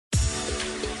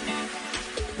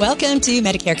Welcome to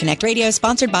Medicare Connect Radio,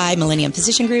 sponsored by Millennium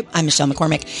Physician Group. I'm Michelle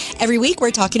McCormick. Every week,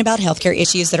 we're talking about healthcare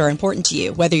issues that are important to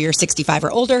you, whether you're 65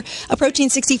 or older, approaching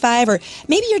 65, or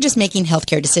maybe you're just making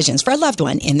healthcare decisions for a loved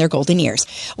one in their golden years.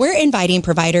 We're inviting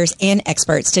providers and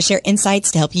experts to share insights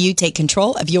to help you take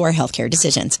control of your healthcare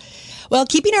decisions. Well,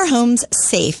 keeping our homes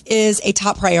safe is a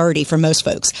top priority for most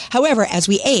folks. However, as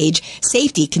we age,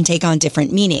 safety can take on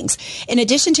different meanings. In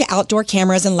addition to outdoor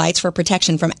cameras and lights for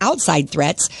protection from outside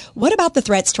threats, what about the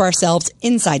threats to ourselves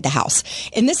inside the house?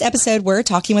 In this episode, we're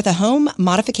talking with a home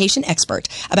modification expert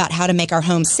about how to make our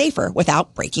homes safer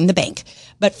without breaking the bank.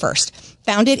 But first,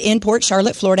 founded in Port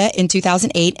Charlotte, Florida in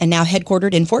 2008 and now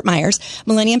headquartered in Fort Myers,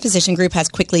 Millennium Physician Group has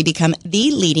quickly become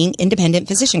the leading independent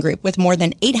physician group with more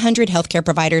than 800 healthcare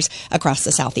providers across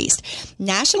the Southeast.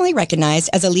 Nationally recognized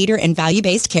as a leader in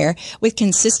value-based care with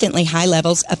consistently high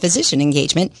levels of physician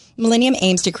engagement, Millennium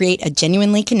aims to create a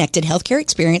genuinely connected healthcare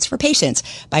experience for patients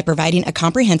by providing a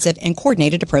comprehensive and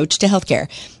coordinated approach to healthcare.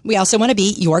 We also want to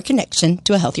be your connection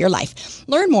to a healthier life.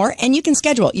 Learn more, and you can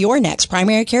schedule your next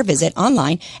primary care visit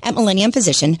online at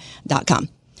millenniumphysician.com.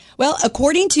 Well,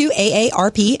 according to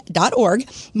AARP.org,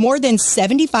 more than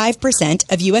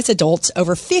 75% of U.S. adults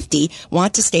over 50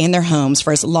 want to stay in their homes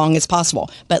for as long as possible,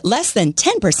 but less than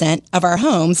 10% of our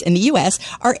homes in the U.S.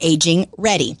 are aging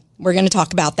ready. We're going to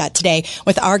talk about that today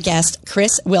with our guest,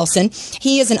 Chris Wilson.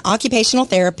 He is an occupational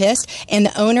therapist and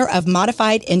the owner of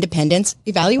Modified Independence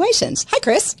Evaluations. Hi,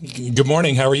 Chris. Good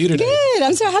morning. How are you today? Good.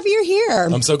 I'm so happy you're here.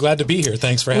 I'm so glad to be here.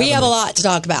 Thanks for having me. We have a lot to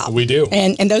talk about. We do.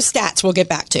 And those stats we'll get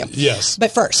back to. Yes.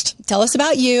 But first, tell us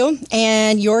about you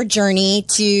and your journey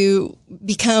to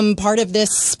become part of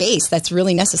this space that's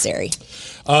really necessary.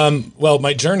 Well,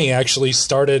 my journey actually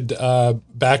started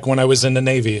back when I was in the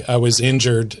Navy. I was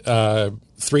injured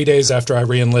 3 days after I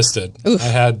re-enlisted. Oof. I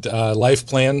had life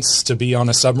plans to be on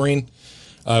a submarine.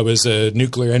 I was a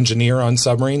nuclear engineer on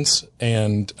submarines,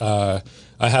 and I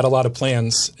had a lot of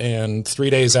plans. And 3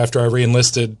 days after I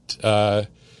re-enlisted, I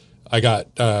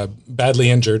got badly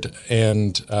injured,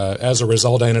 and as a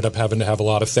result, I ended up having to have a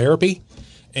lot of therapy,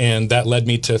 and that led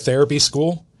me to therapy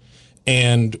school.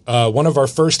 And one of our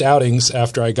first outings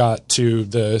after I got to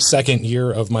the second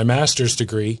year of my master's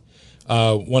degree,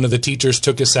 one of the teachers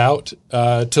took us out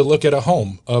to look at a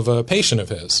home of a patient of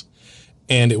his.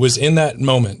 And it was in that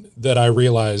moment that I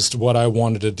realized what I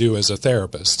wanted to do as a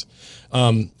therapist.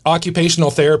 Occupational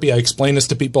therapy, I explain this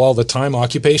to people all the time.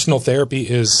 Occupational therapy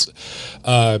is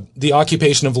the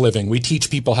occupation of living. We teach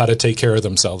people how to take care of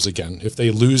themselves again. If they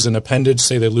lose an appendage,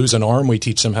 say they lose an arm, we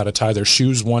teach them how to tie their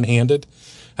shoes one-handed,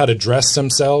 how to dress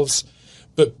themselves.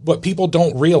 But what people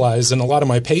don't realize, and a lot of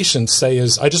my patients say,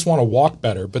 is I just want to walk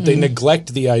better. But they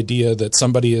neglect the idea that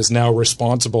somebody is now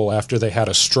responsible after they had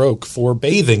a stroke for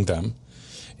bathing them.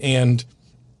 And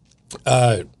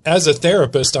as a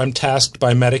therapist, I'm tasked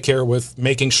by Medicare with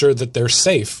making sure that they're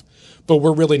safe. But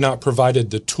we're really not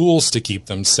provided the tools to keep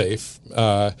them safe.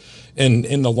 And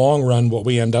in the long run, what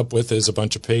we end up with is a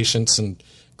bunch of patients and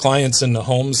clients in the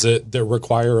homes that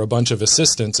require a bunch of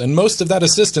assistance. And most of that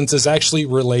assistance is actually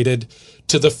related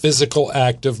to the physical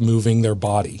act of moving their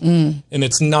body. And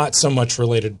it's not so much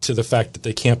related to the fact that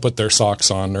they can't put their socks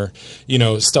on or,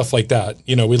 stuff like that.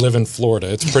 We live in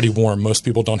Florida. It's pretty warm. Most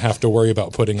people don't have to worry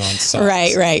about putting on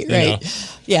socks. Right.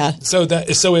 Yeah. So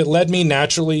it led me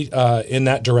naturally in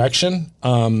that direction.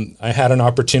 I had an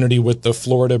opportunity with the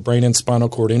Florida Brain and Spinal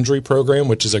Cord Injury Program,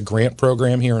 which is a grant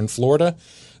program here in Florida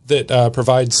that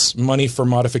provides money for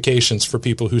modifications for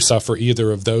people who suffer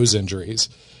either of those injuries.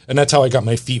 And that's how I got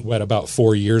my feet wet about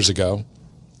 4 years ago.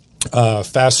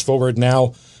 Fast forward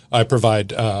now, I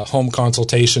provide home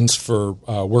consultations for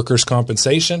workers'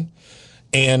 compensation.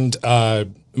 And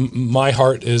my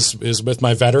heart is with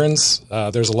my veterans.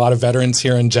 There's a lot of veterans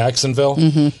here in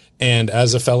Jacksonville. And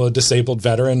as a fellow disabled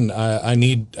veteran, I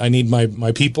need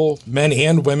my people, men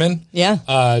and women,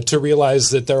 to realize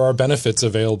that there are benefits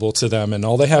available to them. And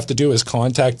all they have to do is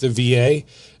contact the VA,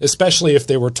 especially if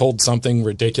they were told something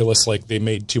ridiculous like they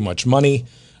made too much money,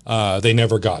 they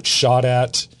never got shot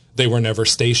at, they were never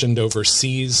stationed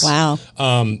overseas. Wow.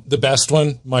 The best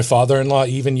one my father-in-law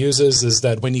even uses is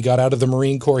that when he got out of the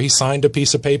Marine Corps, he signed a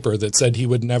piece of paper that said he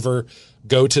would never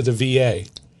go to the VA.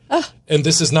 And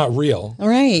this is not real.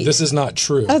 Right. This is not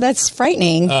true. Oh, that's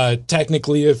frightening.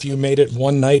 Technically, if you made it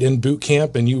one night in boot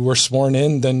camp and you were sworn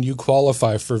in, then you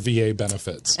qualify for VA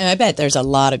benefits. And I bet there's a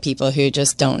lot of people who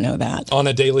just don't know that. On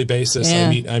a daily basis,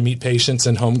 I meet patients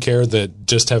in home care that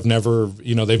just have never,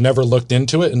 they've never looked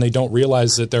into it, and they don't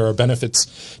realize that there are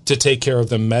benefits to take care of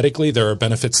them medically. There are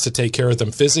benefits to take care of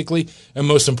them physically. And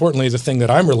most importantly, the thing that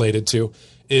I'm related to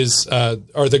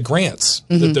are the grants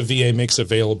that the VA makes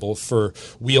available for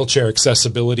wheelchair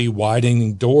accessibility,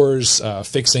 widening doors,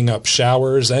 fixing up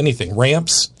showers, anything,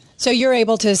 ramps. So you're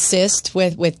able to assist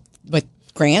with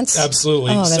grants?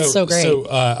 Absolutely. Oh, that's so great. So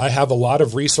I have a lot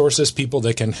of resources, people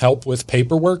that can help with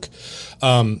paperwork.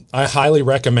 I highly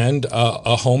recommend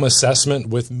a home assessment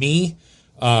with me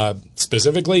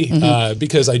specifically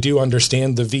because I do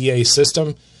understand the VA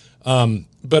system.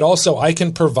 But also I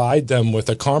can provide them with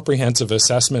a comprehensive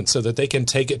assessment so that they can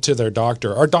take it to their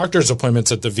doctor. Our doctor's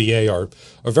appointments at the VA are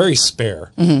very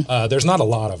spare. There's not a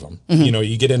lot of them. You know,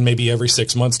 you get in maybe every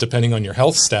 6 months, depending on your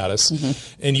health status.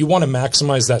 And you want to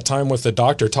maximize that time with the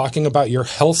doctor talking about your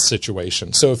health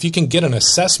situation. So if you can get an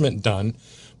assessment done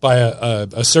by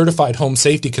a certified home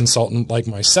safety consultant like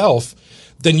myself,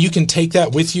 then you can take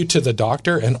that with you to the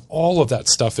doctor, and all of that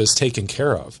stuff is taken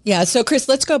care of. Yeah. So, Chris,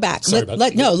 let's go back.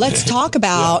 Let's talk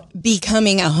about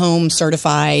becoming a home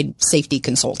certified safety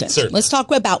consultant. Certainly. Let's talk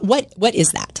about what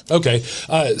is that? Okay.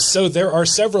 So there are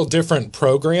several different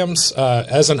programs.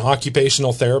 As an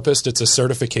occupational therapist, it's a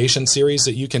certification series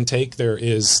that you can take. There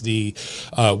is the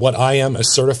what I am, a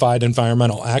certified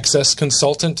environmental access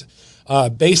consultant.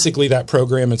 Basically, that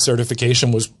program and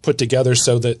certification was put together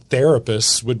so that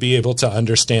therapists would be able to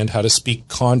understand how to speak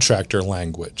contractor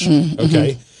language.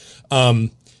 Okay.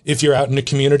 If you're out in the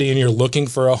community and you're looking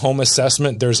for a home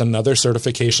assessment, there's another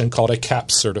certification called a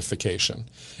CAP certification.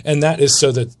 And that is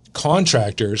so that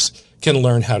contractors can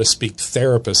learn how to speak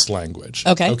therapist language.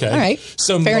 Okay. All right.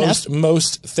 So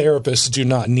most therapists do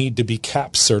not need to be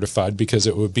CAP certified because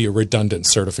it would be a redundant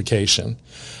certification.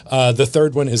 The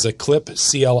third one is a CLIP,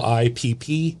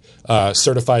 C-L-I-P-P,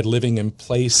 certified living in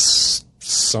place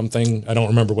something. I don't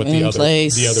remember what the other P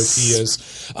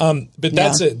is. But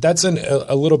that's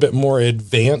a little bit more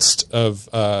advanced of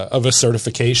a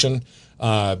certification.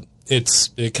 It's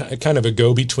kind of a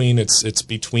go-between. It's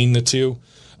between the two.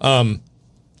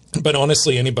 But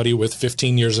honestly, anybody with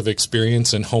 15 years of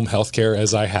experience in home healthcare,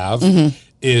 as I have,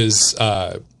 is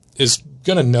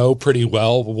going to know pretty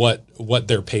well what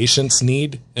their patients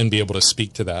need and be able to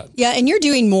speak to that. Yeah, and you're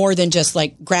doing more than just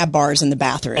like grab bars in the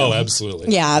bathroom. Oh,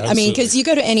 absolutely. Yeah, absolutely. I mean, because you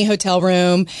go to any hotel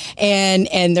room and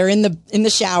they're in the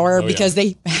shower because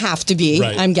they have to be.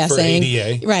 Right. I'm guessing. For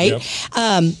ADA. Right. Yep.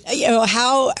 You know,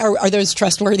 how are those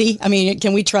trustworthy? I mean,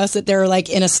 can we trust that they're like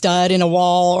in a stud in a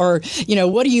wall, or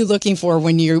what are you looking for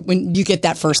when you get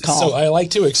that first call? So I like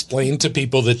to explain to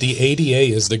people that the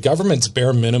ADA is the government's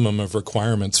bare minimum of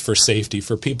requirements for safety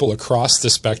for people across the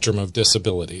spectrum of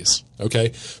disabilities. Okay.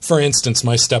 For instance,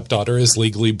 my stepdaughter is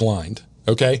legally blind.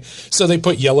 Okay. So they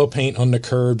put yellow paint on the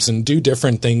curbs and do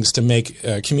different things to make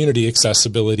community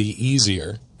accessibility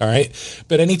easier. All right.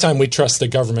 But anytime we trust the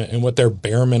government and what their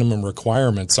bare minimum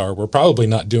requirements are, we're probably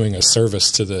not doing a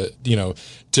service to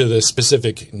the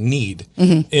specific need.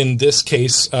 In this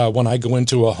case, when I go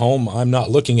into a home, I'm not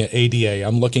looking at ADA.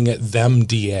 I'm looking at them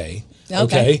DA.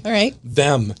 Okay. All right.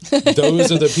 Them.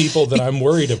 Those are the people that I'm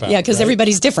worried about. Yeah, because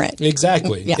everybody's different.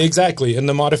 Exactly. Yeah. Exactly. And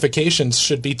the modifications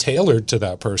should be tailored to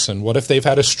that person. What if they've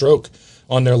had a stroke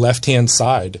on their left-hand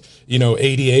side?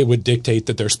 ADA would dictate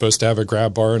that they're supposed to have a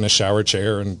grab bar and a shower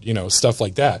chair and, stuff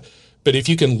like that. But if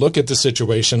you can look at the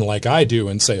situation like I do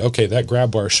and say, okay, that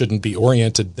grab bar shouldn't be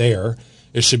oriented there.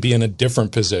 It should be in a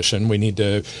different position. We need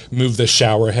to move the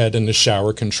shower head and the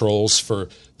shower controls for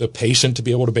the patient to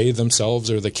be able to bathe themselves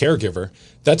or the caregiver.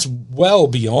 That's well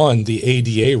beyond the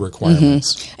ADA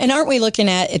requirements. And aren't we looking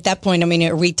at that point, I mean,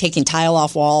 are we taking tile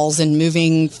off walls and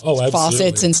moving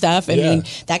faucets and stuff? I mean,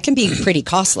 that can be pretty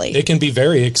costly. It can be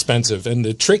very expensive. And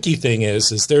the tricky thing is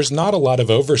there's not a lot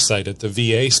of oversight at the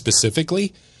VA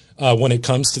specifically. When it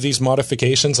comes to these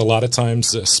modifications, a lot of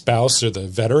times the spouse or the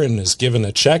veteran is given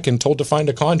a check and told to find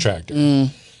a contractor.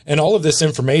 And all of this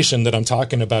information that I'm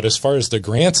talking about as far as the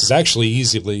grants is actually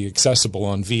easily accessible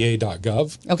on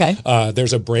va.gov. Okay.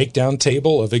 There's a breakdown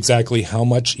table of exactly how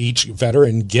much each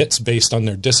veteran gets based on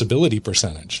their disability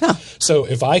percentage. Huh. So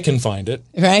if I can find it.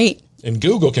 Right. And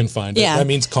Google can find it. Yeah. That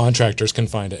means contractors can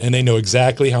find it. And they know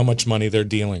exactly how much money they're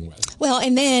dealing with. Well,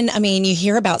 and then, I mean, you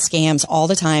hear about scams all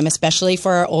the time, especially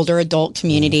for our older adult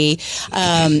community,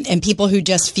 and people who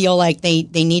just feel like they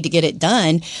need to get it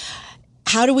done.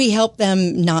 How do we help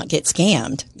them not get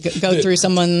scammed? Go through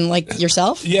someone like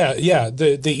yourself? Yeah.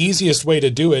 The easiest way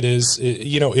to do it is,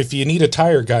 if you need a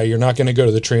tire guy, you're not going to go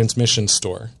to the transmission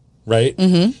store, right?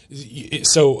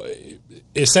 So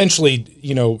essentially,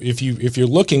 if you're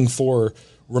looking for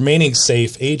remaining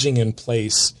safe, aging in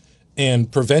place,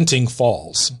 and preventing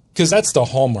falls, because that's the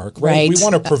hallmark, right? We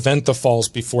want to prevent the falls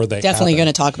before they definitely happen.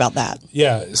 going to talk about that.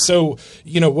 Yeah. So,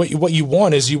 what you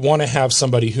want is you want to have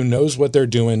somebody who knows what they're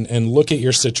doing and look at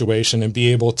your situation and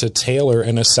be able to tailor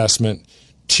an assessment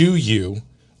to you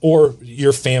or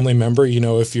your family member.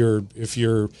 If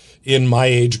you're in my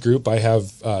age group, I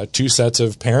have 2 sets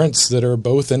of parents that are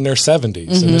both in their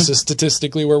 70s. And this is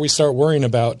statistically where we start worrying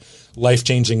about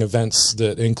life-changing events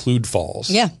that include falls.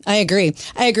 Yeah, I agree.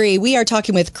 We are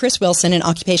talking with Chris Wilson, an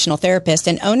occupational therapist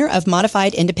and owner of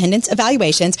Modified Independence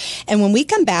Evaluations. And when we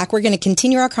come back, we're going to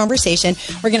continue our conversation.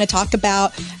 We're going to talk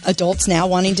about adults now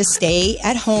wanting to stay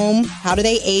at home. How do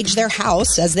they age their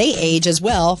house as they age as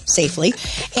well, safely?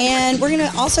 And we're going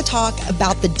to also talk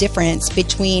about the difference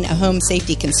between a home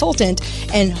safety consultant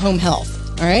and home health.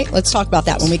 All right, let's talk about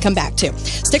that when we come back, too.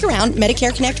 Stick around.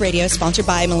 Medicare Connect Radio, sponsored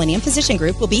by Millennium Physician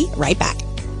Group. We'll be right back.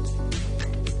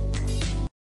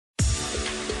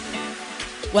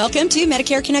 Welcome to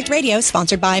Medicare Connect Radio,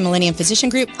 sponsored by Millennium Physician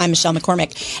Group. I'm Michelle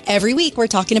McCormick. Every week, we're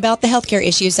talking about the healthcare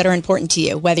issues that are important to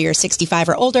you, whether you're 65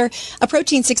 or older,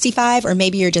 approaching 65, or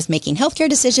maybe you're just making healthcare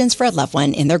decisions for a loved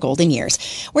one in their golden years.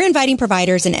 We're inviting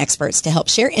providers and experts to help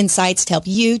share insights to help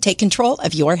you take control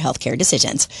of your healthcare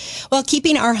decisions. Well,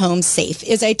 keeping our homes safe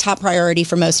is a top priority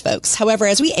for most folks. However,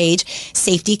 as we age,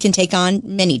 safety can take on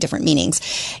many different meanings.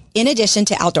 In addition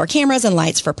to outdoor cameras and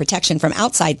lights for protection from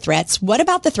outside threats, what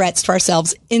about the threats to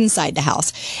ourselves inside the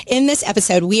house? In this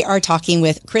episode, we are talking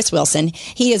with Chris Wilson.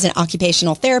 He is an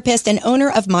occupational therapist and owner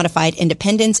of Modified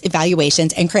Independence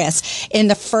Evaluations. And Chris, in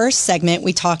the first segment,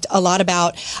 we talked a lot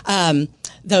about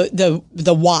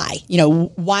the why.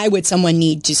 Why would someone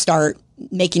need to start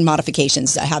making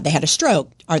modifications? How they had a stroke?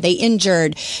 Are they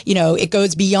injured? It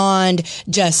goes beyond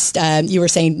just, you were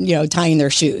saying, tying their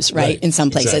shoes, right? In some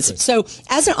places. Exactly. So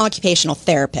as an occupational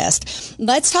therapist,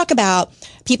 let's talk about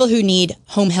people who need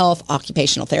home health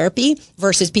occupational therapy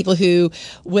versus people who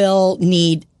will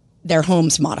need their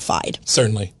homes modified.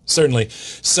 Certainly.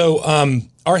 So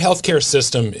our healthcare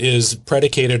system is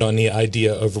predicated on the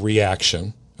idea of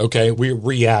reaction. Okay. We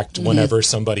react whenever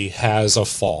somebody has a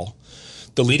fall.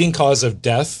 The leading cause of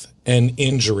death and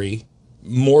injury,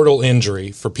 mortal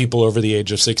injury for people over the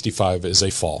age of 65 is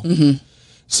a fall.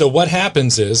 So what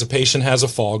happens is a patient has a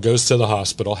fall, goes to the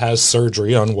hospital, has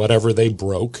surgery on whatever they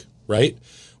broke, right?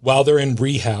 While they're in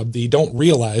rehab, they don't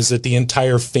realize that the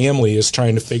entire family is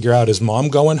trying to figure out, is mom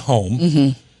going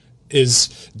home?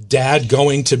 Is dad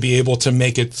going to be able to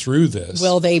make it through this?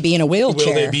 Will they be in a wheelchair?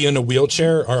 Will they be in a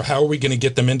wheelchair? Or how are we going to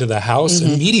get them into the house?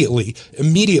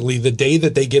 Immediately, the day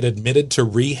that they get admitted to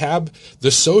rehab, the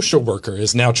social worker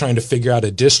is now trying to figure out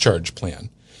a discharge plan.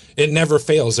 It never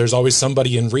fails. There's always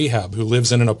somebody in rehab who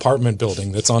lives in an apartment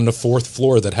building that's on the 4th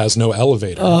floor that has no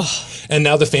elevator. And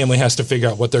now the family has to figure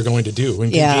out what they're going to do.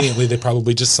 And conveniently, they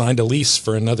probably just signed a lease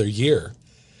for another year.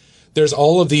 There's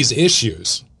all of these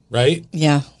issues, right?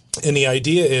 Yeah. And the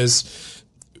idea is,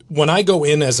 when I go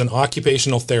in as an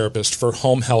occupational therapist for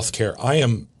home health care, I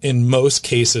am, in most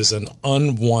cases, an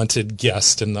unwanted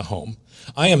guest in the home.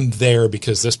 I am there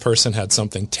because this person had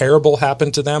something terrible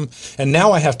happen to them, and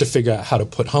now I have to figure out how to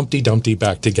put Humpty Dumpty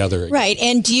back together again. Right.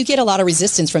 And do you get a lot of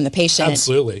resistance from the patient?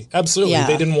 Absolutely. Yeah.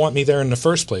 They didn't want me there in the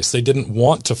first place. They didn't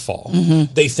want to fall.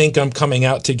 They think I'm coming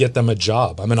out to get them a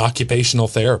job. I'm an occupational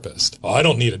therapist. Oh, I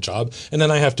don't need a job. And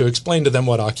then I have to explain to them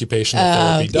what occupational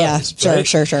therapy does. Yeah, right?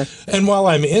 Sure. And while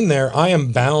I'm in there, I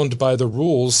am bound by the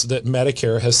rules that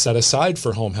Medicare has set aside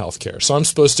for home health care. So I'm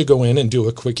supposed to go in and do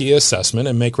a quickie assessment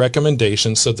and make recommendations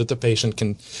so that the patient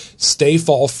can stay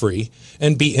fall free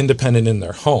and be independent in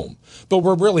their home. But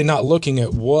we're really not looking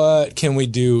at what can we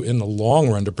do in the long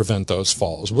run to prevent those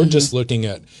falls. We're just looking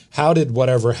at how did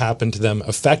whatever happened to them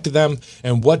affect them,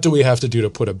 and what do we have to do to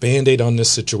put a Band-Aid on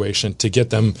this situation to get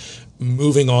them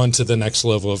moving on to the next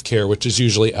level of care, which is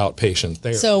usually outpatient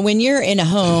therapy. So when you're in a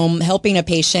home helping a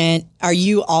patient, are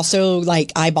you also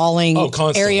like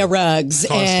eyeballing area rugs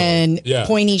and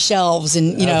pointy shelves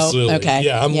and, Absolutely. Okay.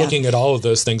 Yeah, I'm looking at all of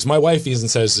those things. My wife even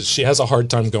says that she has a hard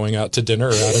time going out to dinner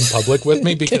or out in public with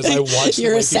me because I watch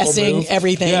You're assessing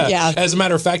everything. Yeah. As a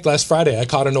matter of fact, last Friday, I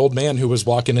caught an old man who was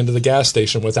walking into the gas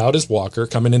station without his walker,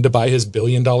 coming in to buy his $1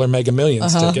 billion Mega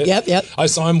Millions ticket. Yep. I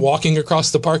saw him walking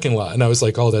across the parking lot, and I was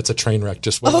like, oh, that's a train wreck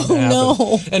just waiting to happen.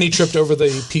 No. And he tripped over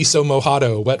the Piso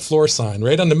Mojado wet floor sign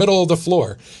right on the middle of the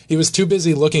floor. He was too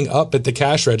busy looking up at the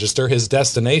cash register, his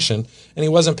destination, and he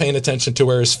wasn't paying attention to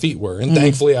where his feet were. And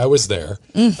thankfully, I was there.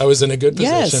 I was in a good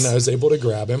position. Yes. I was able to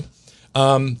grab him.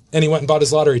 And he went and bought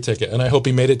his lottery ticket, and I hope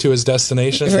he made it to his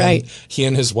destination. Right. And he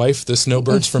and his wife, the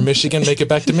snowbirds from Michigan, make it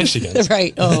back to Michigan.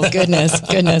 Right. Oh, goodness.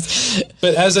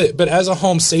 But as a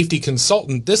home safety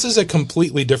consultant, this is a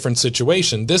completely different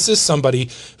situation. This is somebody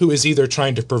who is either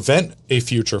trying to prevent a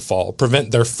future fall,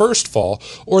 prevent their first fall,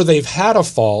 or they've had a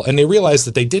fall and they realize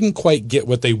that they didn't quite get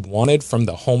what they wanted from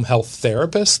the home health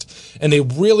therapist, and they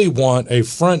really want a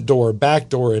front door, back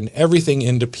door, and everything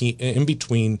in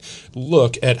between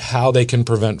look at how they can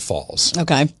prevent falls.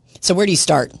 Okay. So where do you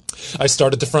start? I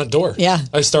start at the front door. Yeah.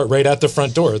 I start right at the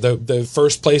front door, the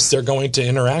first place they're going to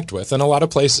interact with. And a lot of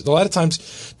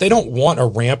times they don't want a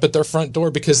ramp at their front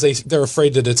door because they're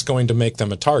afraid that it's going to make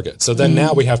them a target. So then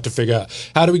now we have to figure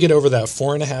out, how do we get over that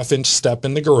 4.5-inch step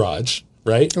in the garage?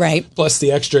 Right? Right. Plus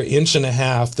the extra 1.5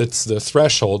 inches that's the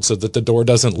threshold so that the door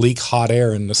doesn't leak hot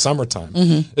air in the summertime.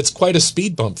 It's quite a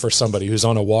speed bump for somebody who's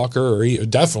on a walker or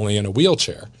definitely in a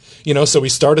wheelchair. So we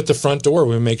start at the front door.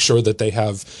 We make sure that they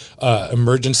have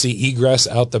emergency egress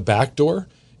out the back door.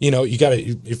 You got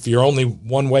to, if you're only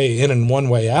one way in and one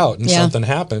way out and something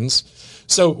happens.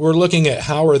 So we're looking at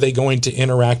how are they going to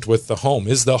interact with the home?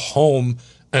 Is the home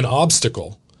an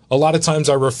obstacle? A lot of times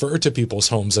I refer to people's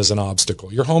homes as an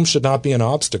obstacle. Your home should not be an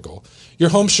obstacle. Your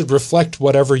home should reflect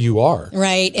whatever you are.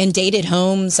 Right. And dated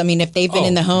homes, I mean, if they've been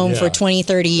in the home for 20,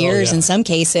 30 years, in some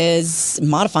cases,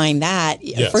 modifying that,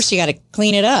 first you got to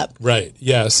clean it up. Right.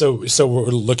 Yeah. So we're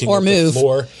looking at move. the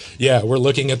floor. Yeah. We're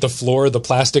looking at the floor, the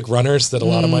plastic runners that a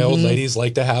lot of my old ladies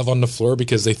like to have on the floor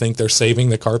because they think they're saving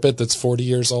the carpet that's 40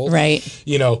 years old. Right.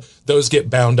 Those get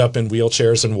bound up in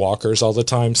wheelchairs and walkers all the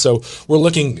time. So we're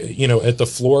looking, at the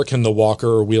floor. Can the walker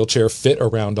or wheelchair fit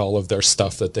around all of their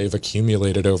stuff that they've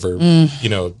accumulated over,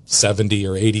 70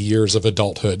 or 80 years of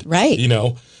adulthood? Right.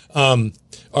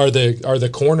 Are the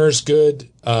corners good?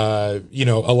 A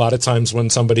lot of times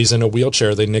when somebody's in a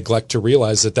wheelchair, they neglect to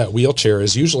realize that wheelchair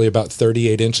is usually about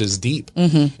 38 inches deep.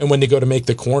 And when they go to make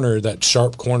the corner, that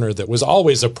sharp corner that was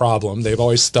always a problem, they've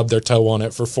always stubbed their toe on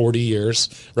it for 40 years,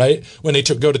 right? When they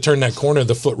go to turn that corner,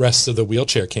 the footrests of the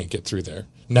wheelchair can't get through there.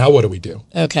 Now what do we do?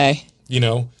 Okay.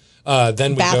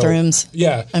 Then we bathrooms.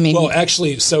 Well,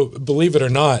 actually, so believe it or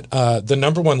not, the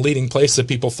number one leading place that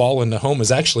people fall in the home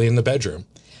is actually in the bedroom.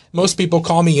 Most people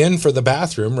call me in for the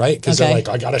bathroom, right? Because they're like,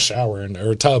 I got a shower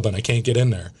or a tub and I can't get in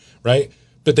there, right?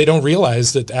 But they don't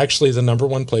realize that actually the number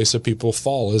one place that people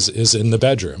fall is in the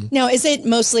bedroom. Now, is it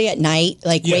mostly at night,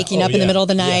 like waking up in the middle of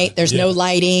the night? There's no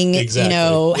lighting.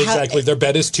 Exactly. Exactly. Their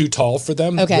bed is too tall for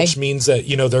them, which means that,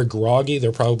 they're groggy.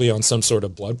 They're probably on some sort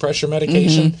of blood pressure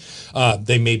medication.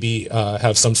 They maybe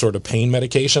have some sort of pain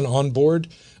medication on board.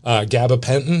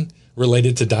 Gabapentin,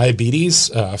 related to diabetes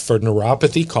for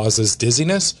neuropathy, causes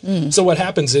dizziness. So what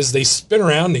happens is they spin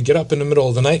around and get up in the middle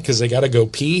of the night because they got to go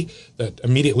pee. That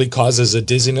immediately causes a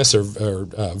dizziness or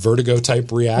vertigo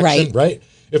type reaction, right?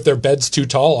 If their bed's too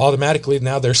tall, automatically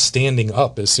now they're standing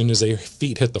up as soon as their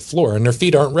feet hit the floor, and their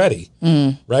feet aren't ready,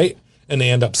 right? And they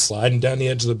end up sliding down the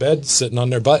edge of the bed, sitting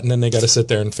on their butt, and then they got to sit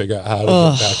there and figure out how to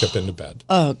get back up into bed.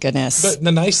 Oh, goodness. But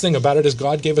the nice thing about it is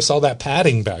God gave us all that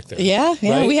padding back there. Yeah,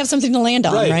 right? We have something to land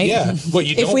on, right? Yeah. What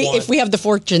you if we have the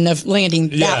fortune of landing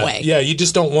that way. Yeah, you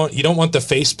don't want the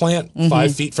face plant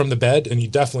 5 feet from the bed, and you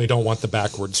definitely don't want the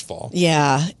backwards fall.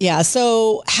 Yeah.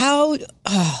 So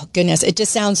oh goodness, it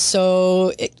just sounds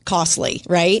so costly,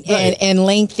 right? And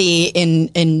lengthy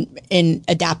in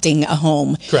adapting a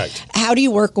home. Correct. How do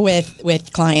you work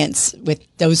with clients with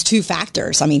those two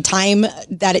factors? I mean, time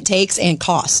that it takes and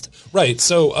cost. Right.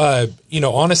 So,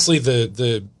 honestly,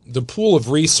 the pool of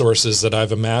resources that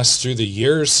I've amassed through the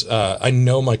years, I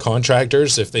know my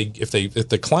contractors, if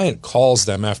the client calls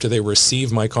them after they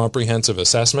receive my comprehensive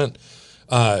assessment,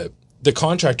 the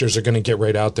contractors are going to get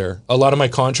right out there. A lot of my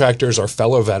contractors are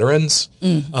fellow veterans.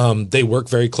 They work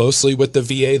very closely with the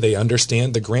VA. They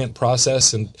understand the grant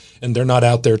process, and they're not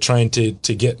out there trying to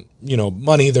get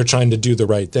money. They're trying to do the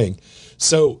right thing.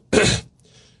 So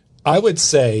I would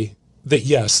say that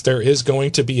yes, there is going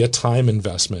to be a time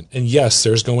investment, and yes,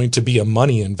 there's going to be a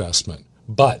money investment.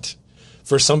 But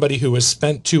for somebody who has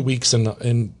spent 2 weeks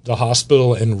in the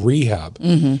hospital and rehab,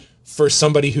 for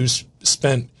somebody who's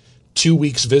spent 2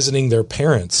 weeks visiting their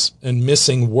parents and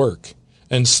missing work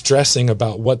and stressing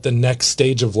about what the next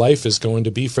stage of life is going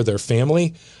to be for their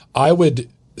family, I would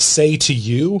say to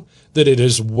you that it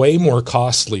is way more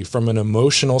costly from an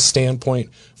emotional standpoint,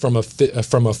 from a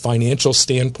financial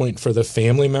standpoint for the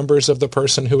family members of the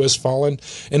person who has fallen,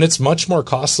 and it's much more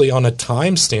costly on a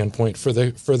time standpoint for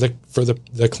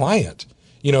the client.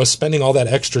 Spending all that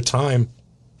extra time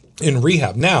in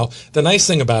rehab. Now, the nice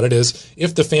thing about it is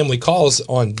if the family calls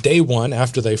on day one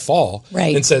after they fall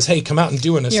and says, hey, come out and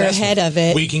do an assessment. You're ahead of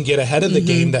it. We can get ahead of the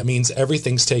game. That means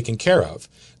everything's taken care of.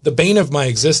 The bane of my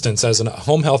existence as a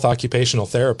home health occupational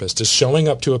therapist is showing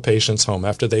up to a patient's home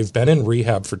after they've been in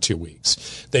rehab for 2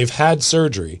 weeks. They've had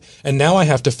surgery, and now I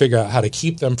have to figure out how to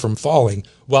keep them from falling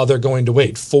while they're going to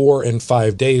wait 4 and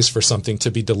 5 days for something to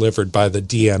be delivered by the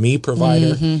DME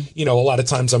provider. You know, a lot of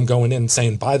times I'm going in and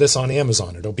saying, buy this on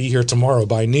Amazon. It'll be here tomorrow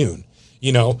by noon,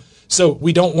 you know. So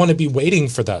we don't want to be waiting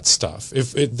for that stuff.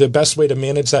 The best way to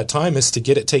manage that time is to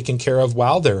get it taken care of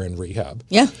while they're in rehab.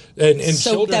 Yeah. And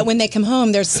so children, that when they come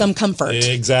home, there's some comfort.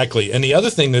 Exactly. And the other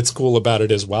thing that's cool about it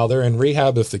is while they're in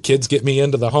rehab, if the kids get me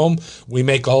into the home, we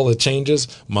make all the changes.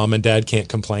 Mom and dad can't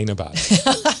complain about it.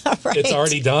 Right. It's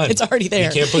already done. It's already there.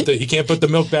 You can't put the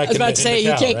milk back in the cow. I was about to say,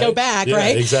 you can't go back, yeah,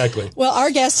 right? Exactly. Well,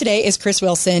 our guest today is Chris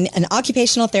Wilson, an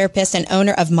occupational therapist and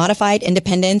owner of Modified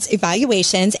Independence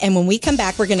Evaluations. And when we come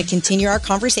back, we're going to continue our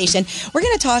conversation. We're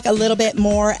going to talk a little bit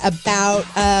more about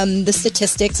the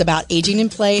statistics about aging in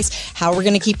place, how we're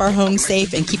going to keep our homes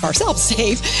safe and keep ourselves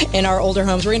safe in our older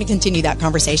homes. We're going to continue that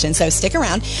conversation. So stick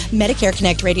around. Medicare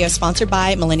Connect Radio, sponsored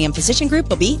by Millennium Physician Group.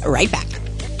 We'll be right back.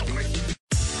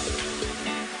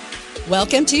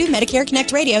 Welcome to Medicare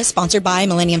Connect Radio, sponsored by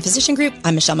Millennium Physician Group.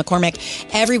 I'm Michelle McCormick.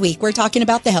 Every week, we're talking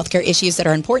about the healthcare issues that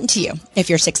are important to you. If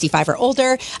you're 65 or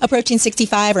older, approaching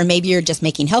 65, or maybe you're just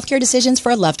making healthcare decisions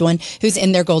for a loved one who's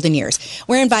in their golden years,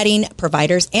 we're inviting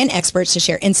providers and experts to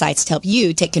share insights to help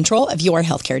you take control of your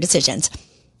healthcare decisions.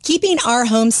 Keeping our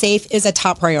home safe is a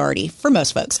top priority for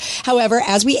most folks. However,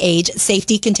 as we age,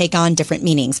 safety can take on different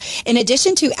meanings. In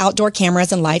addition to outdoor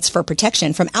cameras and lights for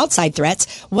protection from outside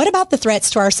threats, what about the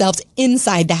threats to ourselves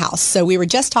inside the house? So we were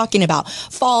just talking about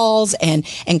falls and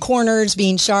corners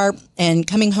being sharp and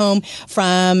coming home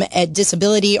from a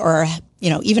disability or,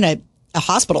 even a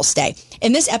hospital stay.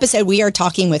 In this episode, we are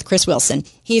talking with Chris Wilson.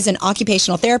 He's an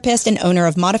occupational therapist and owner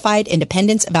of Modified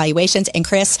Independence Evaluations. And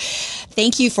Chris,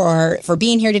 thank you for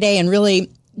being here today and really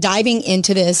diving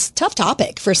into this tough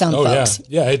topic for some folks.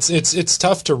 Yeah, it's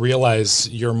tough to realize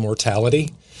your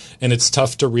mortality, and it's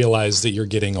tough to realize that you're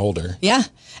getting older. Yeah.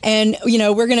 And,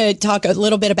 we're going to talk a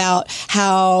little bit about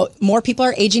how more people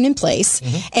are aging in place.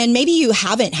 And maybe you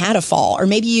haven't had a fall, or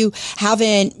maybe you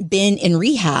haven't been in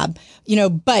rehab,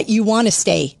 but you want to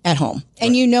stay at home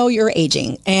and you're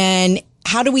aging. And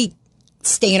how do we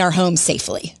stay in our home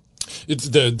safely? It's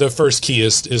the first key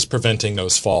is preventing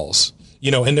those falls.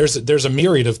 And there's a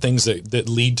myriad of things that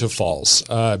lead to falls.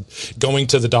 Going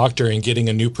to the doctor and getting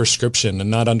a new prescription and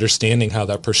not understanding how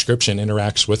that prescription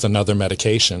interacts with another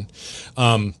medication.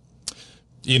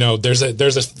 There's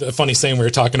a funny saying we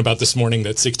were talking about this morning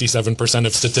that 67%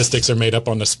 of statistics are made up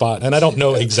on the spot. And I don't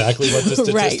know exactly what the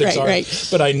statistics are, right.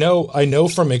 But I know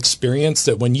from experience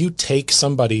that when you take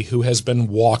somebody who has been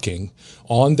walking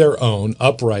on their own,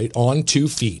 upright, on 2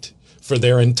 feet, for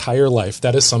their entire life,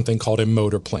 that is something called a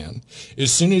motor plan.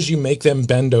 As soon as you make them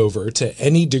bend over to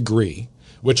any degree,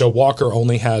 which a walker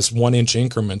only has 1-inch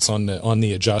increments on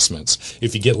the adjustments.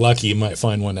 If you get lucky, you might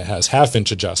find one that has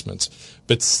 1/2-inch adjustments.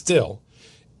 But still,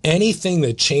 anything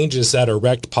that changes that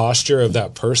erect posture of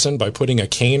that person by putting a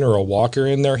cane or a walker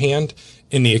in their hand,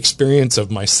 in the experience of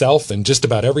myself and just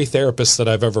about every therapist that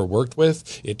I've ever worked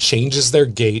with, it changes their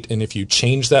gait. And if you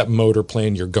change that motor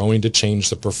plan, you're going to change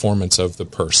the performance of the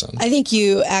person. I think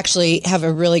you actually have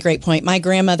a really great point. My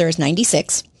grandmother is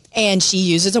 96. And she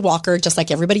uses a walker just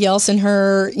like everybody else in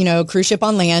her, cruise ship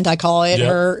on land. I call it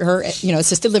her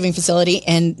assisted living facility,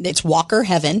 and it's walker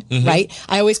heaven, right?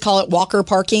 I always call it walker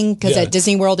parking because at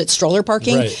Disney World it's stroller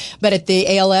parking, right. But at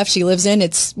the ALF she lives in,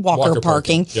 it's walker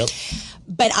parking. Yep.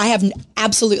 But I have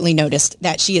absolutely noticed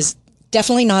that she is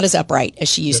definitely not as upright as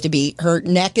she used to be. Her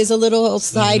neck is a little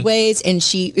sideways, and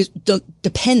she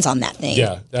depends on that thing.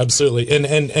 Yeah, absolutely.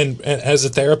 And as a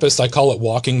therapist, I call it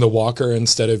walking the walker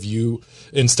instead of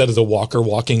the walker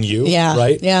walking you. Yeah.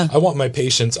 Right? Yeah. I want my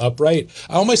patients upright.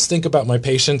 I almost think about my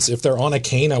patients, if they're on a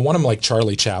cane, I want them like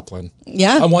Charlie Chaplin.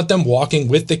 Yeah. I want them walking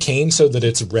with the cane so that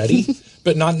it's ready,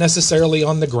 but not necessarily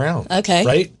on the ground. Okay.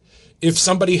 Right? If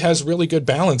somebody has really good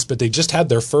balance, but they just had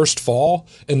their first fall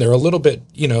and they're a little bit,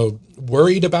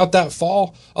 worried about that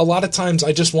fall, a lot of times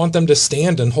I just want them to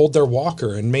stand and hold their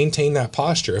walker and maintain that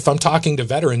posture. If I'm talking to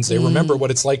veterans, they remember what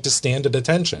it's like to stand at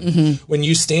attention. When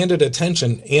you stand at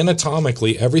attention,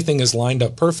 anatomically, everything is lined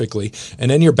up perfectly, and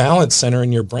then your balance center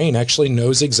in your brain actually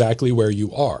knows exactly where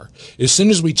you are. As soon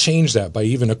as we change that by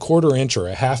even a 1/4 inch or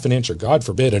a 1/2 inch, or God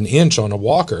forbid, an inch on a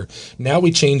walker, now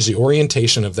we change the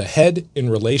orientation of the head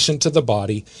in relation to the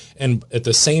body. And at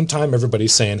the same time,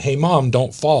 everybody's saying, hey, mom,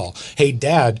 don't fall. Hey,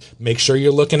 dad, make sure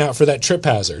you're looking out for that trip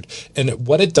hazard. And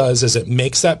what it does is it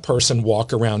makes that person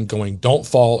walk around going, don't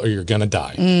fall or you're going to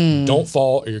die. Don't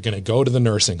fall or you're going to go to the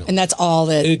nursing home. And that's all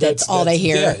that's all they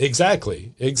hear. Yeah,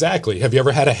 exactly. Have you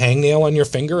ever had a hangnail on your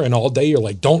finger and all day you're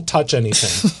like, don't touch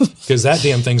anything because that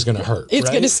damn thing's going to hurt. It's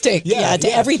going to stick to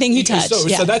everything you touch.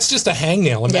 So that's just a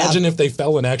hangnail. Imagine if they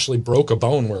fell and actually broke a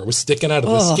bone where it was sticking out of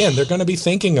the skin. They're going to be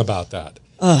thinking about that.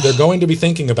 They're going to be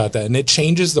thinking about that, and it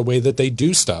changes the way that they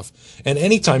do stuff. And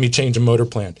anytime you change a motor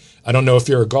plan, I don't know if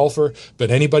you're a golfer, but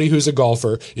anybody who's a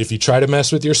golfer, if you try to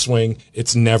mess with your swing,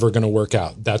 it's never going to work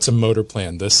out. That's a motor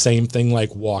plan. The same thing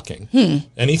like walking.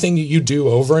 Anything you do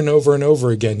over and over and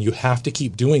over again, you have to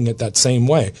keep doing it that same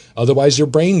way. Otherwise, your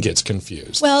brain gets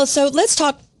confused. Well, so let's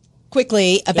talk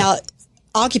quickly about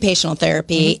occupational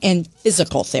therapy and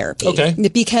physical therapy. Okay.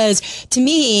 Because to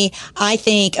me, I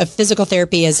think of physical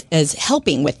therapy as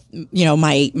helping with,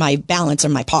 my balance or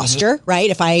my posture, right?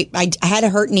 If I had a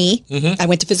hurt knee, I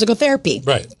went to physical therapy.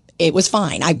 Right. It was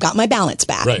fine. I got my balance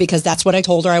back because that's what I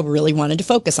told her I really wanted to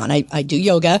focus on. I do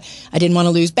yoga. I didn't want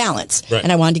to lose balance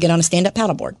and I wanted to get on a stand-up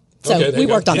paddleboard. So we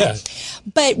worked on that.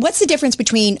 But what's the difference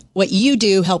between what you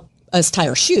do help us tie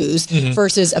our shoes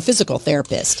versus a physical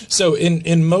therapist? So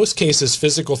in most cases,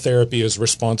 physical therapy is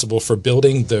responsible for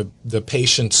building the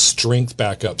patient's strength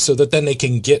back up so that then they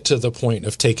can get to the point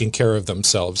of taking care of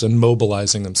themselves and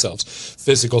mobilizing themselves.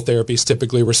 Physical therapy is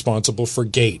typically responsible for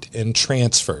gait and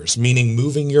transfers, meaning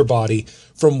moving your body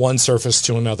from one surface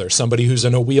to another. Somebody who's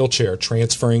in a wheelchair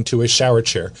transferring to a shower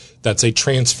chair, that's a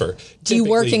transfer. Do you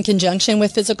work in conjunction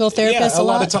with physical therapists a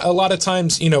lot? A lot of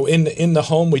times, in the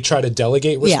home, we try to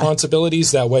delegate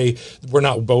responsibilities. That way, we're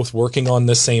not both working on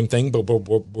the same thing, but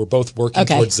we're both working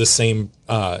towards the same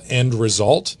end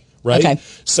result. Right? Okay.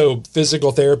 So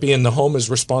physical therapy in the home is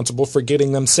responsible for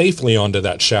getting them safely onto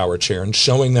that shower chair and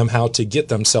showing them how to get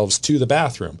themselves to the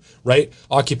bathroom, right?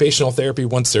 Occupational therapy,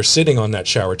 once they're sitting on that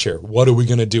shower chair, what are we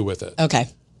going to do with it? Okay.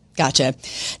 Gotcha.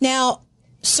 Now,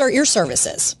 sir, your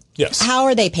services. Yes. How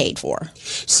are they paid for?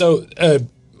 So,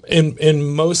 in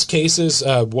most cases,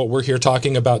 what we're here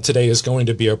talking about today is going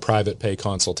to be a private pay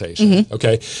consultation,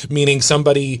 okay? Meaning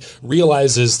somebody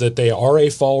realizes that they are a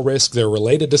fall risk, they're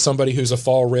related to somebody who's a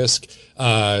fall risk,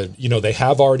 they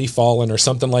have already fallen or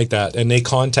something like that, and they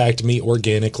contact me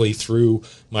organically through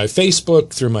my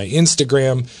Facebook, through my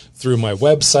Instagram, through my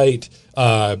website.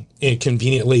 And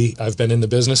conveniently, I've been in the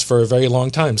business for a very long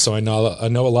time, so I know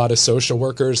a lot of social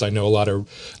workers. I know a lot of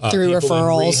through people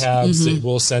referrals. In rehabs that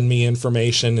will send me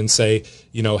information and say,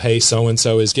 hey, so and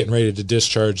so is getting ready to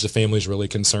discharge. The family's really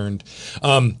concerned.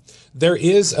 There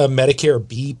is a Medicare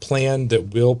B plan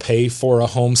that will pay for a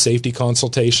home safety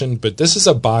consultation, but this is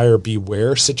a buyer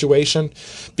beware situation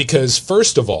because,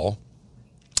 first of all,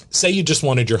 say you just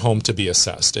wanted your home to be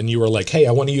assessed and you were like, hey,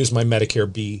 I want to use my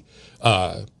Medicare B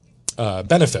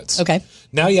benefits. Okay.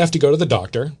 Now you have to go to the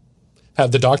doctor,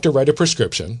 have the doctor write a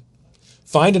prescription,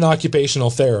 find an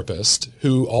occupational therapist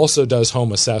who also does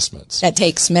home assessments. That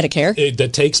takes Medicare.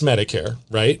 That takes Medicare,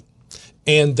 right?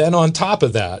 And then on top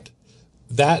of that,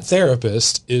 that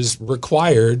therapist is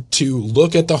required to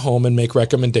look at the home and make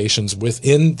recommendations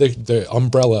within the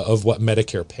umbrella of what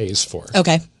Medicare pays for.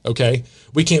 Okay. Okay.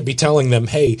 We can't be telling them,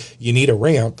 hey, you need a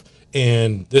ramp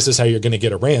and this is how you're going to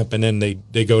get a ramp. And then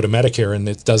they go to Medicare and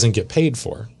it doesn't get paid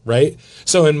for. Right.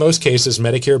 So in most cases,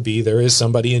 Medicare B, there is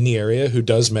somebody in the area who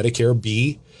does Medicare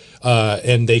B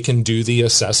and they can do the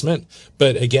assessment.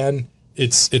 But again,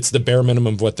 it's the bare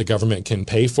minimum of what the government can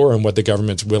pay for and what the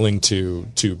government's willing to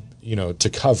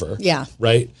cover. Yeah.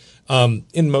 Right.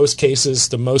 In most cases,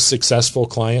 the most successful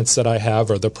clients that I have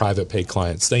are the private pay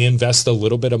clients. They invest a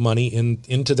little bit of money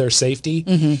into their safety,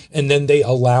 and then they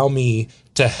allow me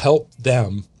to help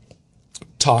them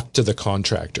talk to the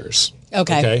contractors.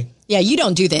 Okay. Yeah, you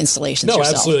don't do the installations yourself.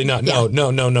 No, absolutely not.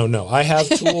 No. I have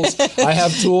tools. I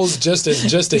have tools just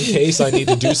in case I need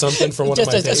to do something for one of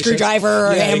my patients. Just a screwdriver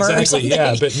or hammer or something.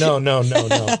 Yeah, but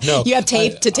no. You have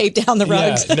tape to tape down the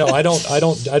rugs. Yeah, no, I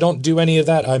don't do any of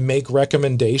that. I make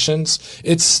recommendations.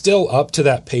 It's still up to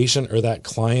that patient or that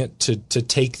client to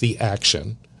take the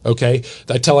action. Okay.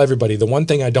 I tell everybody the one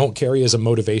thing I don't carry is a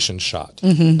motivation shot.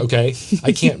 Okay.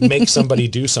 I can't make somebody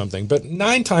do something, but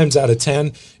 9 times out of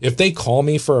 10, if they call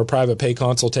me for a private pay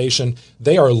consultation,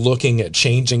 they are looking at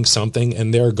changing something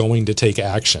and they're going to take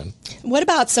action. What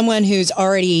about someone who's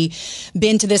already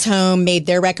been to this home, made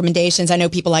their recommendations? I know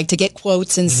people like to get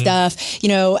quotes and stuff.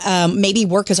 Maybe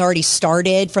work has already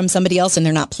started from somebody else and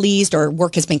they're not pleased, or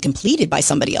work has been completed by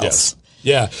somebody else. Yes.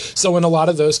 Yeah. So in a lot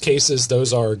of those cases,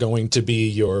 those are going to be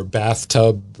your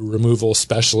bathtub removal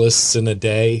specialists in a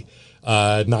day.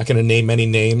 Not going to name any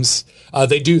names.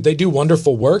 They do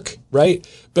wonderful work, right?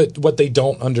 But what they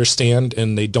don't understand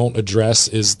and they don't address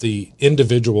is the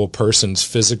individual person's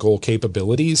physical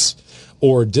capabilities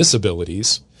or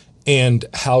disabilities and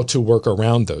how to work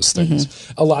around those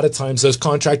things. A lot of times those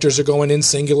contractors are going in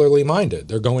singularly minded.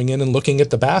 They're going in and looking at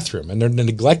the bathroom and they're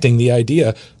neglecting the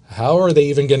idea, how are they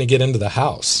even going to get into the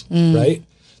house, right?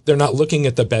 They're not looking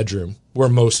at the bedroom where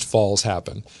most falls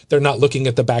happen. They're not looking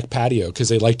at the back patio because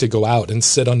they like to go out and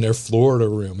sit on their Florida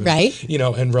room, and, right?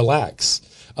 And relax.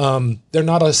 They're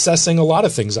not assessing a lot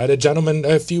of things. I had a gentleman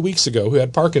a few weeks ago who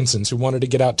had Parkinson's who wanted to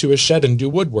get out to his shed and do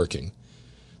woodworking.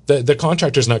 The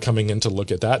contractor's not coming in to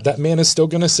look at that. That man is still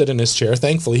going to sit in his chair.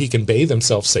 Thankfully, he can bathe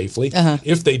himself safely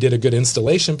if they did a good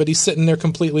installation, but he's sitting there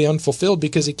completely unfulfilled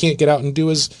because he can't get out and do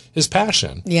his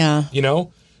passion. Yeah.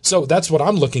 So that's what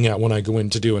I'm looking at when I go in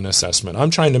to do an assessment.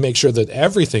 I'm trying to make sure that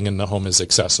everything in the home is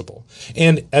accessible.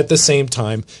 And at the same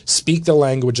time, speak the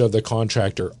language of the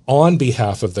contractor on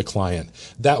behalf of the client.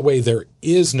 That way there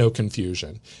is no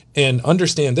confusion. And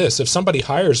understand this, if somebody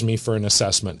hires me for an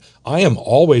assessment, I am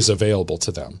always available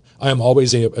to them. I am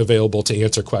always available to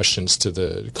answer questions to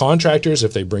the contractors.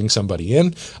 If they bring somebody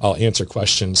in, I'll answer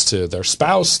questions to their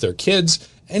spouse, their kids,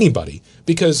 anybody.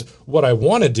 Because what I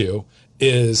want to do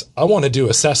is I want to do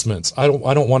assessments. I don't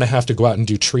want to have to go out and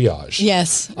do triage.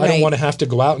 Yes. I don't want to have to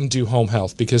go out and do home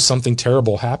health because something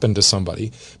terrible happened to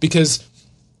somebody. Because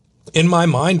in my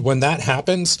mind, when that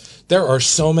happens, there are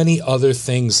so many other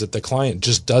things that the client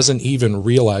just doesn't even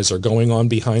realize are going on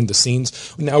behind the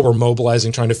scenes. Now we're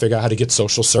mobilizing, trying to figure out how to get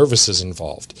social services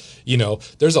involved.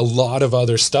 There's a lot of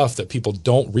other stuff that people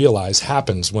don't realize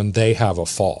happens when they have a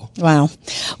fall. Wow.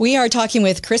 We are talking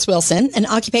with Chris Wilson, an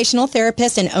occupational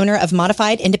therapist and owner of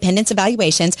Modified Independence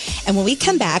Evaluations. And when we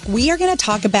come back, we are going to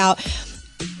talk about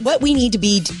what we need to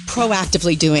be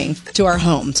proactively doing to our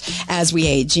homes as we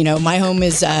age. My home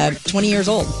is 20 years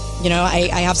old.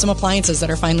 I have some appliances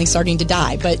that are finally starting to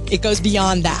die, but it goes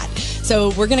beyond that. So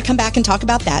we're going to come back and talk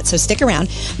about that. So stick around.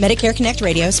 Medicare Connect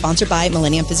Radio, sponsored by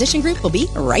Millennium Physician Group. We'll be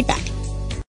right back.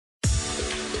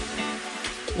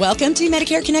 Welcome to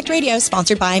Medicare Connect Radio,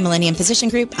 sponsored by Millennium Physician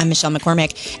Group. I'm Michelle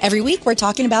McCormick. Every week, we're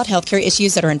talking about healthcare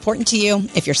issues that are important to you.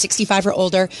 If you're 65 or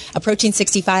older, approaching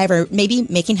 65, or maybe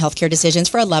making healthcare decisions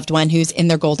for a loved one who's in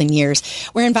their golden years,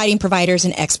 we're inviting providers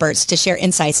and experts to share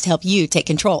insights to help you take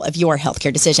control of your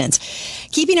healthcare decisions.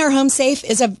 Keeping our home safe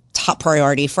is a top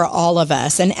priority for all of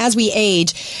us. And as we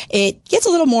age, it gets a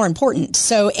little more important.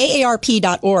 So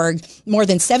AARP.org, more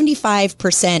than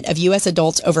 75% of U.S.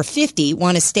 adults over 50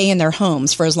 want to stay in their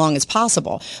homes for as long as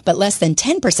possible. But less than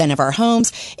 10% of our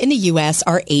homes in the U.S.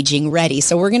 are aging ready.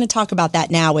 So we're going to talk about that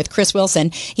now with Chris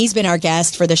Wilson. He's been our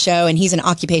guest for the show, and he's an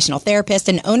occupational therapist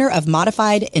and owner of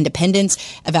Modified Independence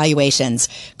Evaluations.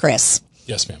 Chris.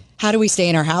 Yes, ma'am. How do we stay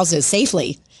in our houses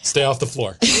safely? Stay off the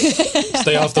floor.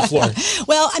 Stay off the floor.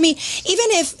 Well, I mean, even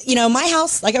if, my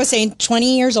house, like I was saying,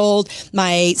 20 years old,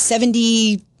 my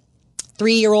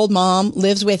 73-year-old mom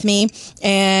lives with me,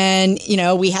 and,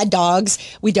 we had dogs.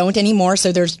 We don't anymore.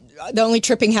 So there's the only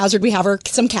tripping hazard we have are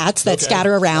some cats that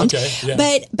scatter around. Okay,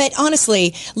 yeah. But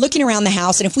honestly, looking around the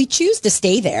house, and if we choose to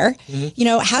stay there,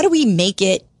 how do we make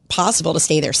it possible to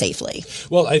stay there safely?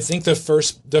 Well, I think the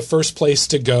first place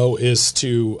to go is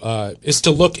to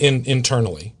look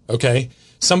internally. Okay,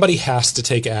 somebody has to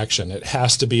take action. It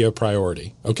has to be a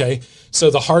priority. Okay, so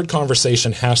the hard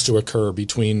conversation has to occur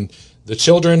between the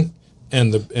children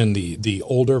and the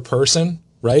older person,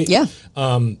 right? Yeah.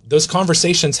 Those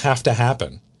conversations have to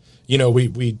happen.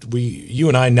 You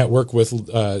and I network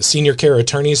with senior care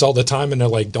attorneys all the time, and they're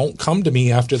like, "Don't come to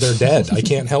me after they're dead. I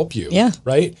can't help you." Yeah.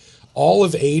 Right. All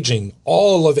of aging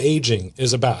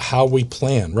is about how we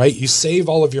plan, right? You save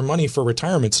all of your money for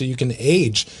retirement so you can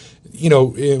age,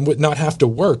 and not have to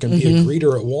work and be a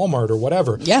greeter at Walmart or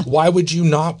whatever. Yeah. Why would you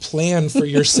not plan for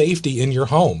your safety in your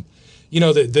home?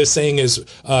 The saying is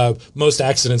most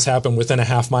accidents happen within a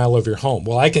half mile of your home.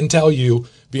 Well, I can tell you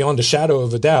beyond a shadow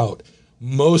of a doubt,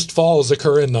 most falls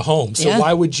occur in the home. So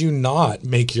why would you not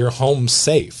make your home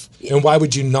safe? And why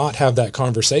would you not have that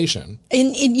conversation?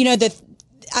 And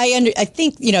I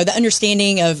think, the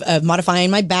understanding of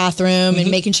modifying my bathroom and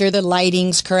making sure the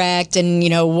lighting's correct, and,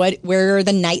 where are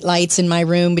the night lights in my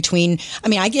room I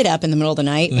get up in the middle of the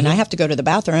night and I have to go to the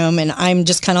bathroom, and I'm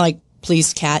just kind of like,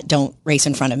 please, cat, don't race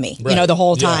in front of me, right. The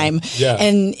whole time. Yeah.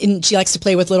 And she likes to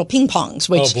play with little ping pongs,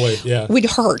 which would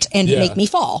hurt and make me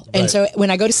fall. And so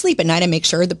when I go to sleep at night, I make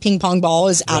sure the ping pong ball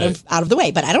is out of the way,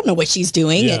 but I don't know what she's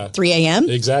doing at 3 a.m.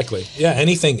 Exactly. Yeah.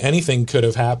 Anything could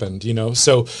have happened,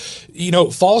 So,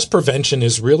 falls prevention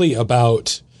is really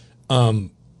about,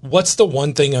 what's the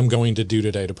one thing I'm going to do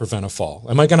today to prevent a fall?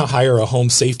 Am I going to hire a home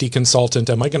safety consultant?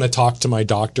 Am I going to talk to my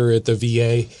doctor at the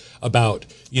VA about,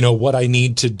 what I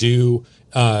need to do?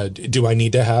 Do I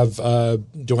need to have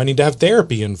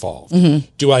therapy involved? Mm-hmm.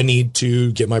 Do I need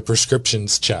to get my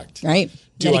prescriptions checked? Right.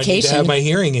 Do I need to have my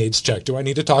hearing aids checked? Do I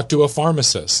need to talk to a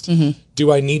pharmacist? Mm-hmm.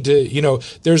 Do I need to,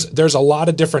 there's a lot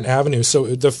of different avenues.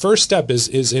 So the first step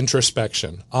is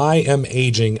introspection. I am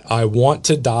aging. I want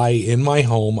to die in my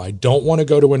home. I don't want to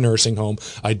go to a nursing home.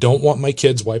 I don't want my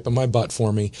kids wiping my butt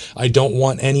for me. I don't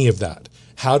want any of that.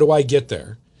 How do I get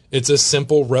there? It's a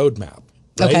simple roadmap.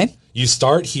 Right? Okay. You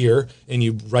start here and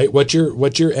you write what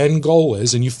your end goal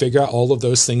is, and you figure out all of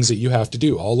those things that you have to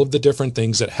do, all of the different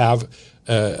things that have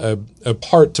a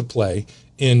part to play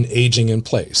in aging in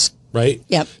place, right?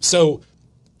 Yep. So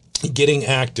getting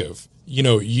active,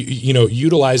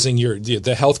 utilizing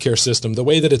the healthcare system the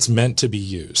way that it's meant to be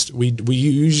used. We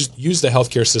use the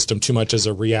healthcare system too much as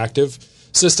a reactive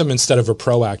system instead of a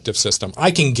proactive system.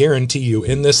 I can guarantee you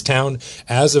in this town,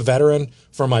 as a veteran,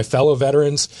 for my fellow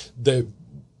veterans,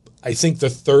 I think the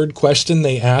third question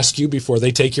they ask you before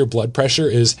they take your blood pressure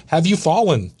is, have you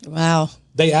fallen? Wow.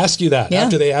 They ask you that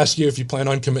after they ask you if you plan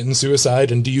on committing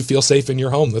suicide and do you feel safe in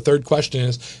your home. The third question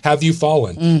is, have you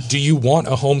fallen? Do you want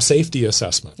a home safety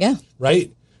assessment? Yeah.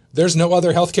 Right? There's no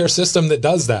other healthcare system that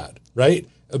does that, right?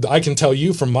 I can tell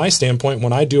you from my standpoint,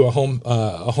 when I do a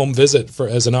home visit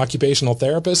as an occupational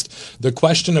therapist, the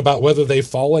question about whether they've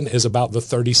fallen is about the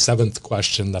 37th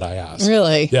question that I ask.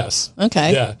 Really? Yes.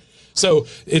 Okay. Yeah. So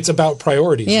it's about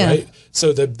priorities, right?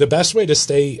 So the best way to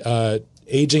stay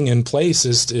aging in place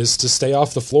is to stay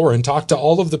off the floor and talk to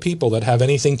all of the people that have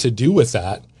anything to do with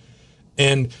that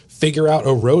and figure out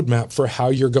a roadmap for how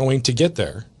you're going to get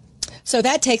there. So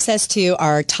that takes us to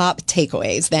our top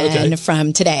takeaways then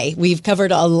from today. We've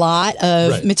covered a lot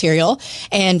of material,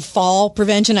 and fall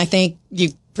prevention, I think you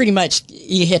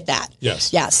hit that.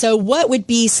 Yes. Yeah. So what would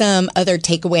be some other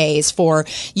takeaways for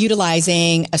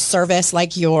utilizing a service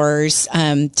like yours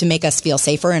to make us feel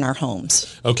safer in our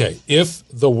homes? Okay. If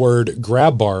the word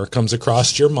grab bar comes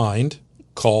across your mind,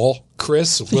 call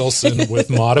Chris Wilson with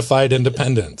Modified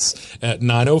Independence at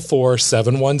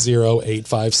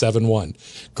 904-710-8571.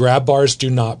 Grab bars do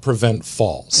not prevent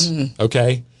falls.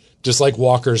 Okay. Just like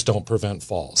walkers don't prevent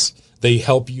falls. They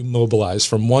help you mobilize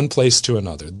from one place to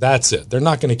another. That's it. They're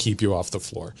not going to keep you off the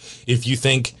floor. If you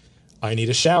think, I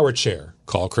need a shower chair,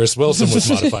 call Chris Wilson with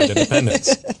Modified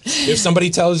Independence. If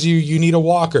somebody tells you you need a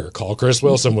walker, call Chris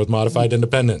Wilson with Modified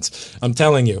Independence. I'm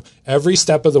telling you, every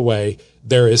step of the way,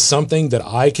 there is something that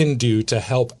I can do to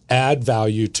help add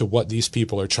value to what these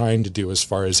people are trying to do as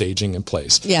far as aging in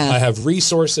place. Yeah. I have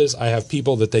resources. I have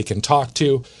people that they can talk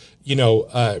to.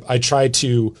 I try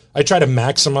to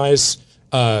maximize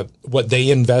what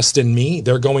they invest in me.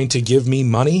 They're going to give me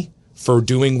money for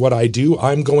doing what I do.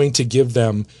 I'm going to give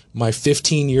them my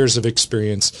 15 years of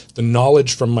experience, the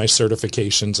knowledge from my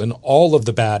certifications, and all of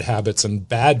the bad habits and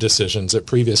bad decisions that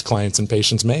previous clients and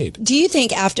patients made. Do you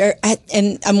think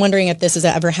and I'm wondering if this has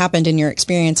ever happened in your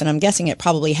experience, and I'm guessing it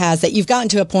probably has, that you've gotten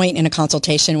to a point in a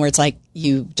consultation where it's like,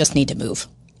 you just need to move?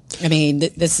 I mean,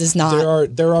 this is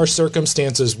not... There are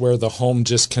circumstances where the home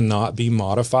just cannot be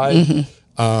modified.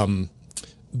 Mm-hmm.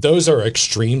 Those are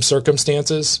extreme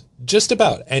circumstances. Just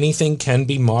about anything can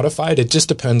be modified. It just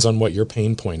depends on what your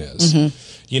pain point is.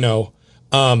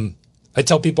 Mm-hmm. I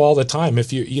tell people all the time,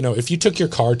 if you took your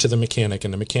car to the mechanic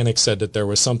and the mechanic said that there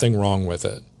was something wrong with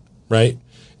it, right?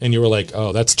 And you were like,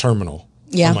 oh, that's terminal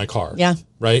on my car. Yeah.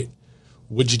 Right?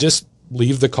 Would you just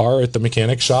leave the car at the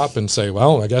mechanic shop and say,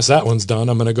 well, I guess that one's done.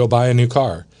 I'm going to go buy a new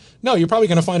car? No, you're probably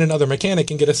going to find another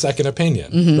mechanic and get a second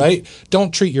opinion, right?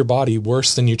 Don't treat your body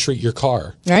worse than you treat your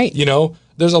car. Right.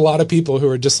 There's a lot of people who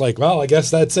are just like, well, I guess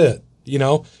that's it.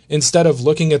 Instead of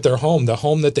looking at their home, the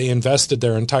home that they invested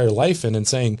their entire life in, and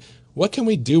saying, what can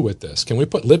we do with this? Can we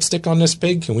put lipstick on this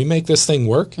pig? Can we make this thing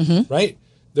work? Mm-hmm. Right?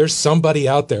 There's somebody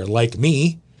out there like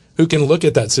me who can look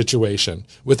at that situation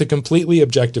with a completely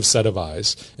objective set of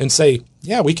eyes and say,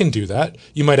 yeah, we can do that.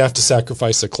 You might have to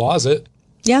sacrifice a closet.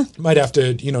 Yeah. You might have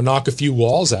to, knock a few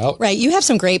walls out. Right. You have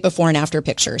some great before and after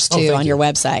pictures too on your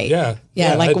website. Yeah.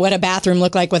 Yeah. Like what a bathroom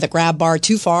looked like with a grab bar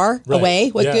too far away.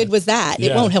 What good was that?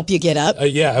 It won't help you get up.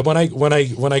 When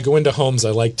I go into homes, I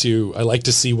like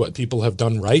to see what people have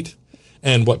done right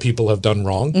and what people have done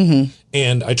wrong. Mm-hmm.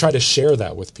 And I try to share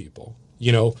that with people.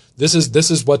 This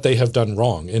is what they have done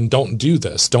wrong, and don't do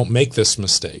this. Don't make this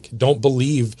mistake. Don't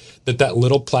believe that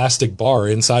little plastic bar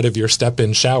inside of your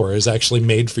step-in shower is actually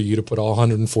made for you to put all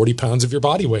 140 pounds of your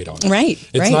body weight on. Right.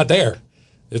 It's not there.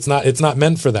 It's not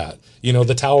meant for that.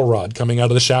 The towel rod coming out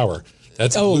of the shower,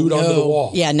 that's glued onto the wall.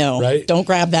 Yeah, no. Right? Don't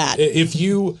grab that. If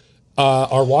you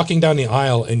are walking down the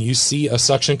aisle and you see a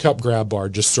suction cup grab bar,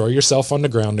 just throw yourself on the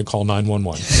ground and call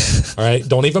 911. All right.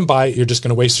 Don't even buy it. You're just going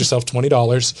to waste yourself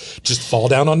 $20. Just fall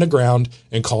down on the ground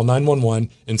and call 911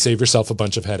 and save yourself a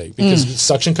bunch of headache, because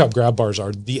suction cup grab bars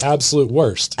are the absolute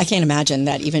worst. I can't imagine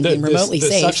that even being remotely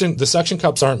safe. The suction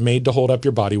cups aren't made to hold up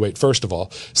your body weight, first of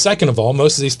all. Second of all,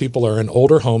 most of these people are in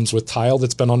older homes with tile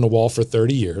that's been on the wall for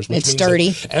 30 years. Which it's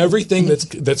dirty. Everything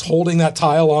that's holding that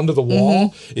tile onto the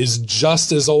wall is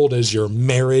just as old as your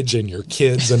marriage and your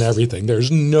kids and everything.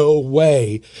 There's no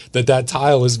way that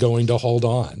tile is going to hold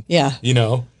on. Yeah. You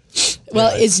know?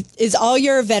 Well, is all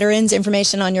your veterans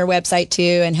information on your website too,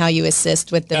 and how you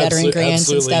assist with the veteran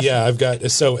grants and stuff? Yeah, I've got,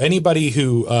 so anybody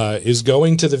who is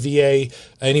going to the VA,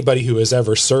 anybody who has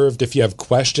ever served, if you have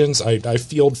questions, I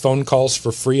field phone calls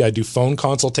for free. I do phone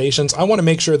consultations. I want to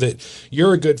make sure that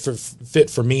you're a good fit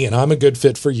for me and I'm a good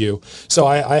fit for you. So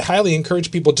I highly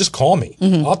encourage people, just call me.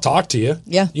 I'll talk to you.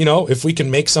 Yeah. You know, if we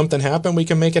can make something happen, we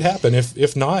can make it happen.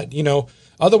 If not, you know,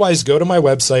 otherwise, go to my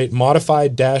website,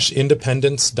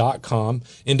 modified-independence.com.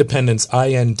 Independence,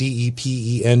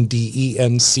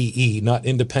 INDEPENDENCE, not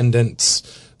Independence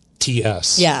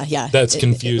TS. Yeah. That's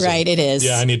confusing. Right, it is.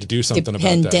 Yeah, I need to do something about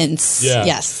that. Dependence. Yeah.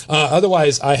 Yes.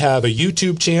 Otherwise, I have a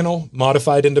YouTube channel,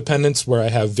 Modified Independence, where I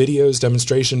have videos,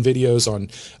 demonstration videos on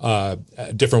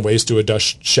different ways to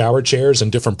adjust shower chairs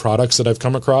and different products that I've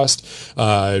come across.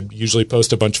 Usually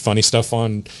post a bunch of funny stuff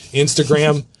on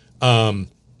Instagram. I'm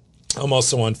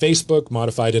also on Facebook,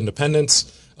 Modified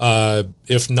Independence.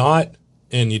 If not,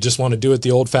 and you just want to do it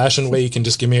the old-fashioned way, you can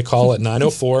just give me a call at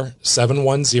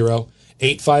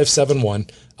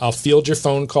 904-710-8571. I'll field your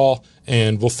phone call,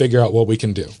 and we'll figure out what we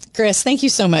can do. Chris, thank you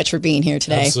so much for being here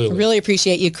today. Absolutely. I really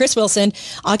appreciate you. Chris Wilson,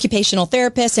 occupational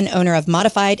therapist and owner of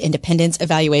Modified Independence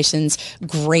Evaluations.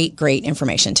 Great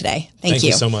information today. Thank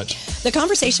you so much. The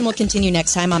conversation will continue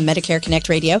next time on Medicare Connect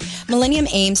Radio. Millennium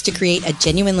aims to create a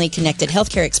genuinely connected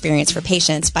healthcare experience for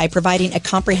patients by providing a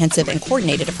comprehensive and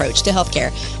coordinated approach to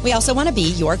healthcare. We also want to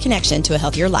be your connection to a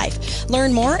healthier life.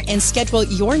 Learn more and schedule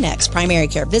your next primary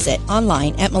care visit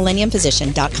online at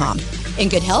millenniumphysician.com. In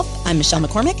good health, I'm Michelle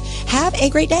McCormick. Have a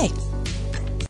great day.